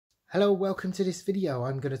Hello, welcome to this video.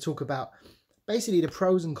 I'm going to talk about basically the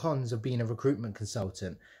pros and cons of being a recruitment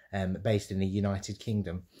consultant based in the United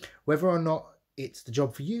Kingdom. Whether or not it's the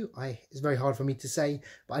job for you, it's very hard for me to say,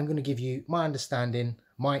 but I'm going to give you my understanding,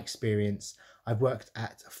 my experience. I've worked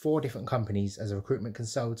at 4 different companies as a recruitment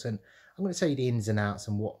consultant. I'm going to tell you the ins and outs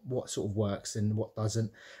and what sort of works and what doesn't.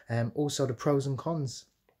 Also the pros and cons.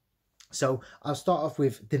 So I'll start off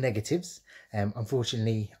with the negatives.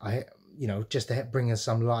 Unfortunately, just to bring us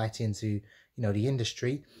some light into, the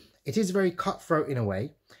industry, it is very cutthroat in a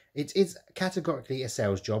way. It is categorically a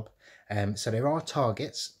sales job. So there are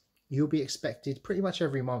targets. You'll be expected pretty much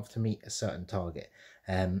every month to meet a certain target.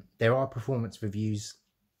 There are performance reviews.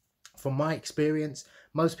 From my experience,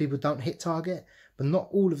 most people don't hit target, but not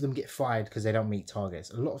all of them get fired because they don't meet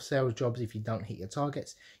targets. A lot of sales jobs, if you don't hit your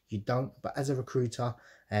targets, you don't. But as a recruiter,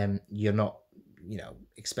 you're not,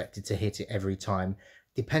 expected to hit it every time.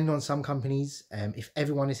 Depending on some companies, if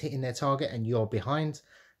everyone is hitting their target and you're behind,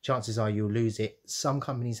 chances are you'll lose it. Some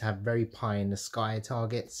companies have very pie in the sky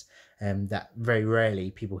targets, that very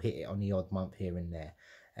rarely people hit it on the odd month here and there.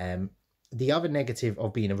 The other negative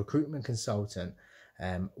of being a recruitment consultant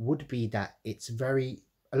would be that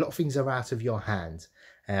a lot of things are out of your hand.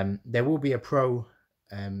 There will be a pro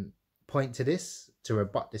point to this to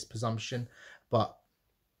rebut this presumption, but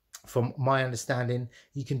from my understanding,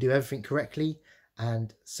 you can do everything correctly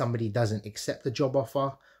and somebody doesn't accept the job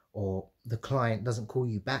offer, or the client doesn't call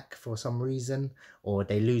you back for some reason, or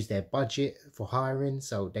they lose their budget for hiring,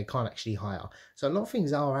 so they can't actually hire. So a lot of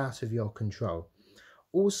things are out of your control.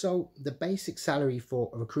 Also, the basic salary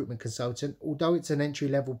for a recruitment consultant, although it's an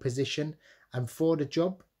entry-level position and for the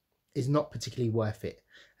job, is not particularly worth it.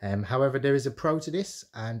 However, there is a pro to this,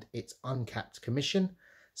 and it's uncapped commission,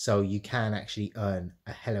 so you can actually earn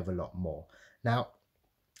a hell of a lot more. Now,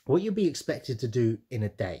 what you'll be expected to do in a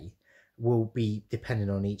day will be dependent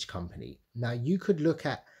on each company. Now, you could look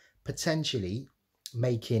at potentially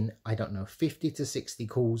making, 50 to 60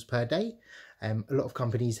 calls per day. A lot of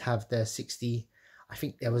companies have the 60. I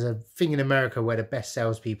think there was a thing in America where the best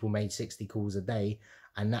salespeople made 60 calls a day,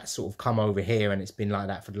 and that's sort of come over here, and it's been like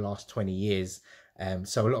that for the last 20 years.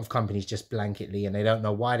 So a lot of companies just blanketly, and they don't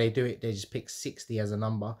know why they do it, they just pick 60 as a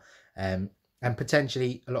number. And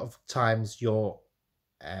potentially a lot of times you're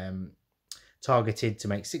targeted to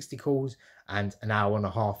make 60 calls and an hour and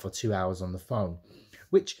a half or 2 hours on the phone,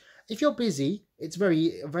 which if you're busy, it's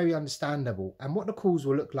very, very understandable. And what the calls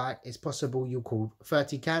will look like is possible you'll call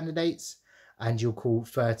 30 candidates and you'll call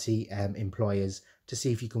 30 employers to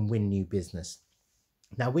see if you can win new business.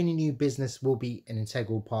 Now, winning new business will be an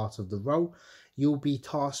integral part of the role. You'll be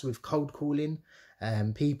tasked with cold calling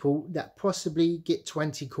people that possibly get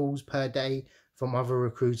 20 calls per day from other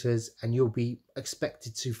recruiters, and you'll be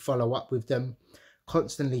expected to follow up with them,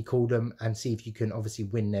 constantly call them and see if you can obviously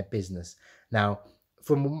win their business. Now,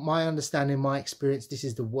 from my understanding, my experience, this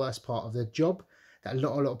is the worst part of the job that a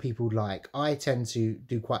lot of people like. I tend to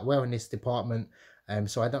do quite well in this department,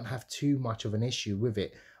 so I don't have too much of an issue with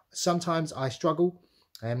it. Sometimes I struggle.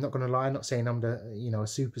 I'm not going to lie, I'm not saying I'm a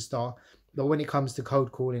superstar, but when it comes to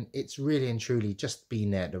cold calling, it's really and truly just being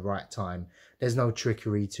there at the right time. There's no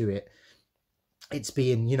trickery to it. It's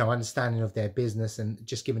being, understanding of their business and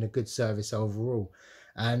just giving a good service overall.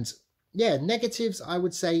 And yeah, negatives, I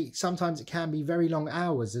would say sometimes it can be very long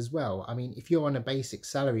hours as well. I mean, if you're on a basic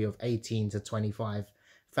salary of 18 to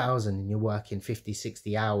 25,000 and you're working 50,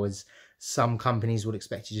 60 hours, some companies would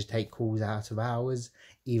expect you to take calls out of hours,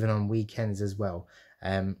 even on weekends as well.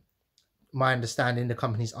 My understanding, the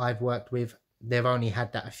companies I've worked with, they've only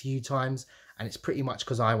had that a few times, and it's pretty much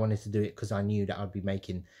because I wanted to do it because I knew that I'd be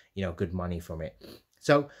making, good money from it.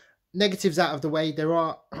 So negatives out of the way, there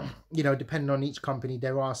are, depending on each company,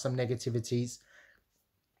 there are some negativities.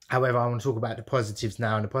 However, I want to talk about the positives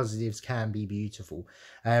now, and the positives can be beautiful.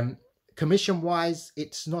 Commission wise,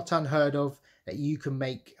 it's not unheard of that you can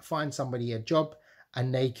find somebody a job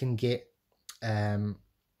and they can get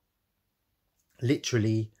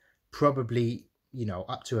literally probably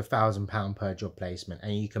up to £1,000 per job placement,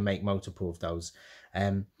 and you can make multiple of those.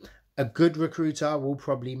 A good recruiter will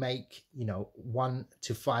probably make £1,000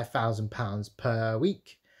 to £5,000 per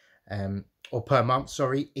week, or per month,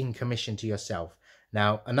 sorry, in commission to yourself.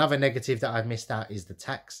 Now, another negative that I've missed out is the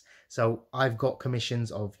tax. So I've got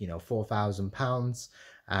commissions of £4,000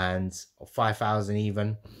 and £5,000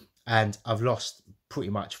 even, and I've lost pretty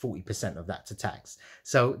much 40% of that to tax.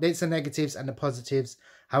 So there's the negatives and the positives.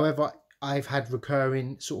 However, I've had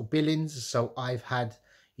recurring sort of billings, so I've had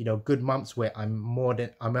good months where I'm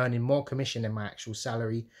earning more commission than my actual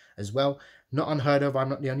salary as well. Not unheard of. I'm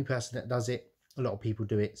not the only person that does it. A lot of people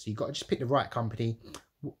do it. So you've got to just pick the right company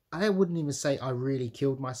I wouldn't even say I really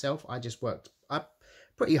killed myself. I just worked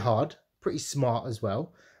pretty hard, pretty smart as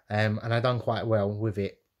well, and I done quite well with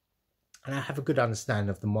it. And I have a good understanding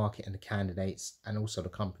of the market and the candidates and also the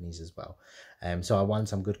companies as well. So I won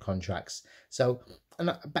some good contracts. So,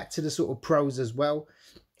 and back to the sort of pros as well.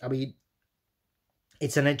 I mean,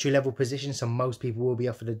 it's an entry level position, so most people will be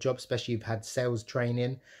offered a job, especially if you've had sales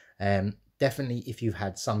training. Definitely if you've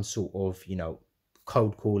had some sort of, you know,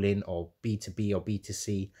 cold calling or B2B or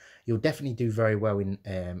B2C, you'll definitely do very well in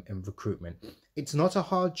recruitment. It's not a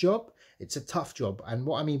hard job, it's a tough job. And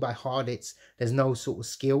what I mean by hard, there's no sort of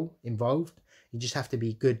skill involved. You just have to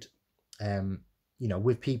be good, you know,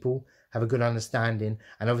 with people, have a good understanding,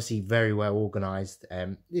 and obviously very well organized.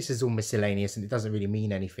 This is all miscellaneous and it doesn't really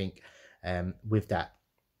mean anything with that.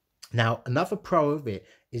 Now, another pro of it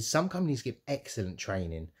is some companies give excellent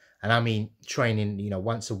training. And I mean training, you know,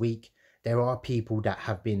 once a week. There are people that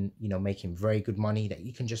have been, you know, making very good money that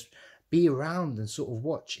you can just be around and sort of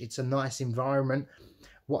watch. It's a nice environment.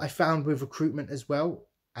 What I found with recruitment as well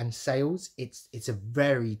and sales, it's a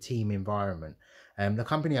very team environment. The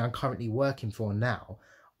company I'm currently working for now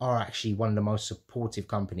are actually one of the most supportive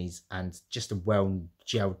companies and just a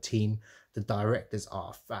well-gelled team. The directors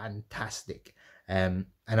are fantastic. And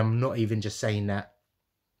I'm not even just saying that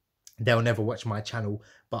they'll never watch my channel,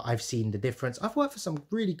 but I've seen the difference. I've worked for some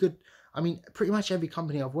really good, I mean, pretty much every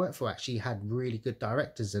company I've worked for actually had really good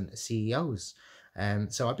directors and CEOs.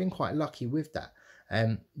 So I've been quite lucky with that.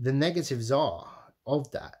 The negatives are of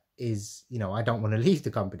that is, you know, I don't want to leave the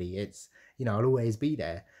company. It's, you know, I'll always be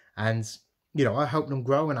there. And, you know, I help them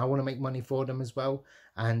grow and I want to make money for them as well.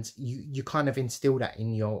 And you kind of instill that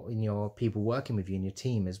in your people working with you, in your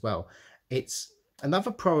team as well. It's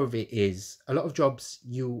another pro of it is a lot of jobs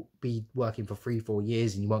you'll be working for 3-4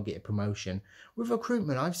 years and you won't get a promotion. With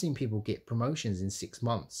recruitment, I've seen people get promotions in 6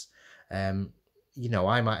 months. You know,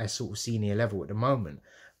 I'm at a sort of senior level at the moment,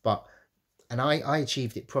 and I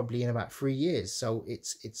achieved it probably in about 3 years. So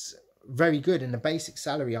it's very good, and the basic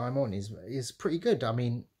salary I'm on is pretty good. I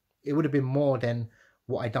mean, it would have been more than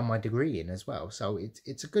what I'd done my degree in as well. So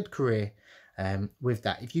it's a good career with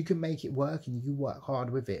that. If you can make it work and you work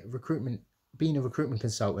hard with it, being a recruitment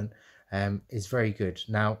consultant is very good.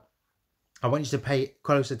 Now, I want you to pay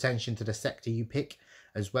close attention to the sector you pick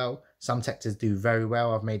as well. Some sectors do very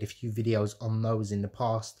well. I've made a few videos on those in the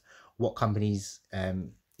past. What companies,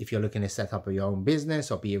 if you're looking to set up your own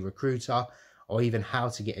business or be a recruiter, or even how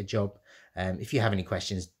to get a job. If you have any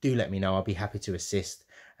questions, do let me know. I'll be happy to assist.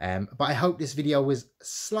 But I hope this video was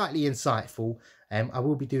slightly insightful. I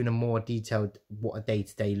will be doing a more detailed what a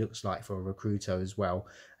day-to-day looks like for a recruiter as well,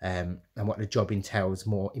 and what the job entails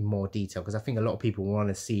in more detail, because I think a lot of people want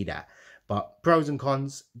to see that. But pros and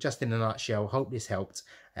cons, just in a nutshell. Hope this helped.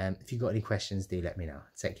 If you've got any questions, do let me know.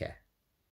 Take care.